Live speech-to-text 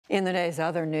In the day's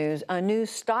other news, a new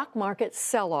stock market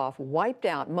sell-off wiped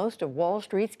out most of Wall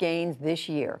Street's gains this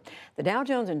year. The Dow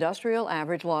Jones Industrial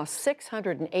Average lost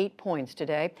 608 points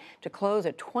today to close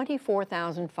at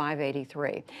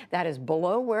 24,583. That is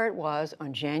below where it was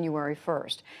on January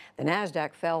 1st. The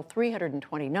Nasdaq fell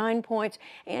 329 points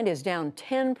and is down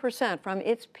 10% from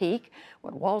its peak,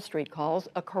 what Wall Street calls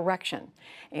a correction.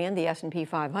 And the S&P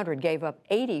 500 gave up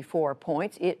 84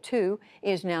 points. It, too,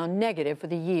 is now negative for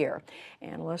the year.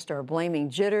 Analysts are blaming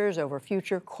jitters over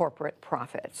future corporate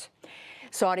profits.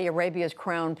 Saudi Arabia's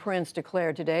crown prince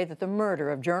declared today that the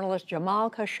murder of journalist Jamal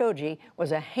Khashoggi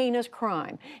was a heinous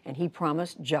crime, and he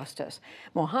promised justice.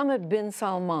 Mohammed bin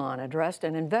Salman addressed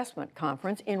an investment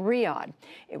conference in Riyadh.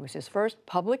 It was his first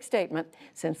public statement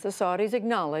since the Saudis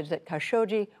acknowledged that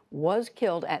Khashoggi was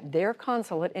killed at their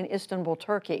consulate in Istanbul,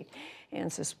 Turkey,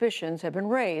 and suspicions have been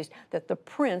raised that the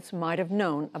prince might have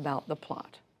known about the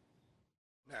plot.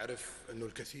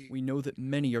 We know that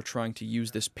many are trying to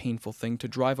use this painful thing to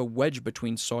drive a wedge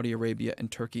between Saudi Arabia and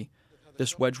Turkey.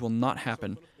 This wedge will not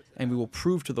happen, and we will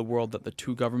prove to the world that the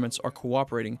two governments are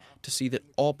cooperating to see that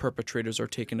all perpetrators are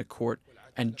taken to court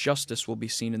and justice will be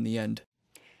seen in the end.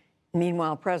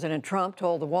 Meanwhile, President Trump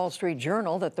told the Wall Street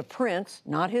Journal that the prince,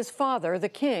 not his father, the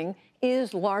king,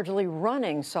 is largely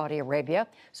running Saudi Arabia,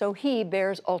 so he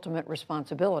bears ultimate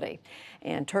responsibility.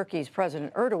 And Turkey's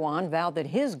President Erdogan vowed that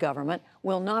his government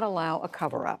will not allow a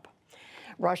cover-up.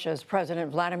 Russia's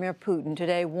President Vladimir Putin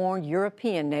today warned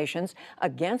European nations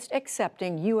against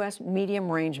accepting U.S.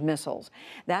 medium-range missiles.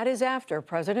 That is after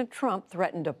President Trump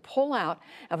threatened to pull out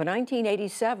of a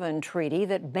 1987 treaty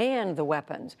that banned the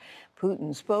weapons.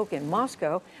 Putin spoke in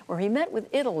Moscow, where he met with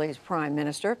Italy's prime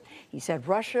minister. He said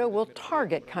Russia will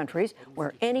target countries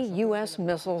where any U.S.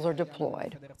 missiles are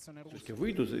deployed.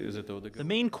 The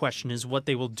main question is what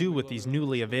they will do with these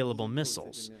newly available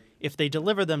missiles. If they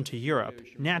deliver them to Europe,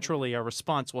 naturally our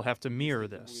response will have to mirror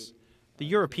this. The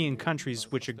European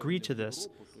countries which agree to this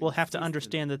will have to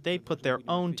understand that they put their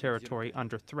own territory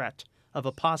under threat of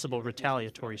a possible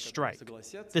retaliatory strike.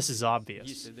 This is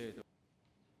obvious.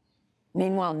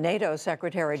 Meanwhile, NATO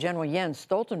Secretary General Jens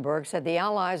Stoltenberg said the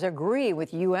allies agree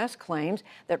with U.S. claims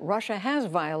that Russia has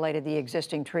violated the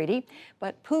existing treaty,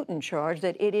 but Putin charged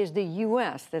that it is the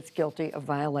U.S. that's guilty of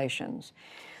violations.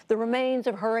 The remains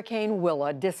of Hurricane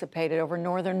Willa dissipated over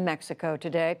northern Mexico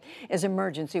today as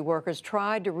emergency workers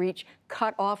tried to reach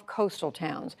cut-off coastal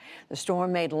towns. The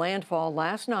storm made landfall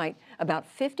last night about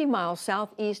 50 miles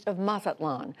southeast of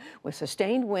Mazatlan, with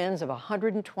sustained winds of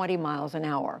 120 miles an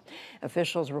hour.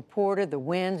 Officials reported the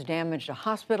winds damaged a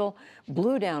hospital,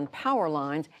 blew down power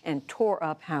lines, and tore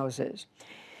up houses.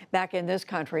 Back in this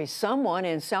country, someone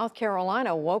in South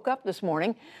Carolina woke up this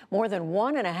morning more than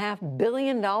 $1.5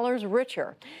 billion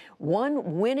richer.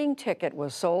 One winning ticket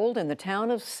was sold in the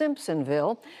town of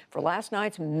Simpsonville for last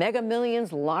night's Mega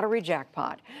Millions lottery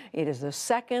jackpot. It is the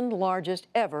second largest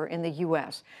ever in the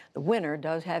U.S. The winner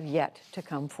does have yet to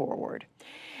come forward.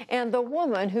 And the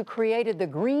woman who created the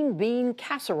green bean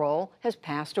casserole has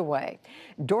passed away.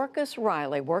 Dorcas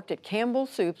Riley worked at Campbell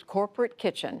Soup's corporate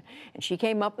kitchen, and she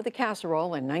came up with the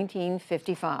casserole in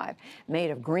 1955, made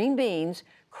of green beans,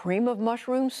 cream of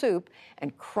mushroom soup,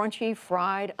 and crunchy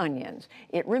fried onions.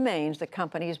 It remains the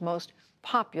company's most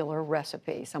popular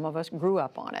recipe. Some of us grew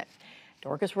up on it.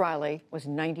 Dorcas Riley was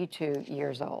 92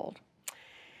 years old.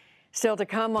 Still to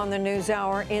come on the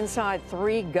NewsHour, inside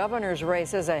 3 governors'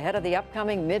 races ahead of the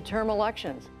upcoming midterm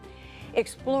elections.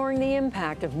 Exploring the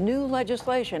impact of new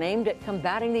legislation aimed at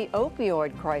combating the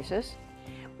opioid crisis.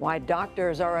 Why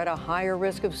doctors are at a higher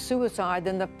risk of suicide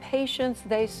than the patients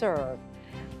they serve.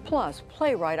 Plus,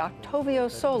 playwright Octavio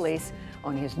Solis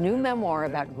on his new memoir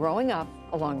about growing up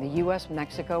along the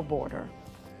U.S.-Mexico border.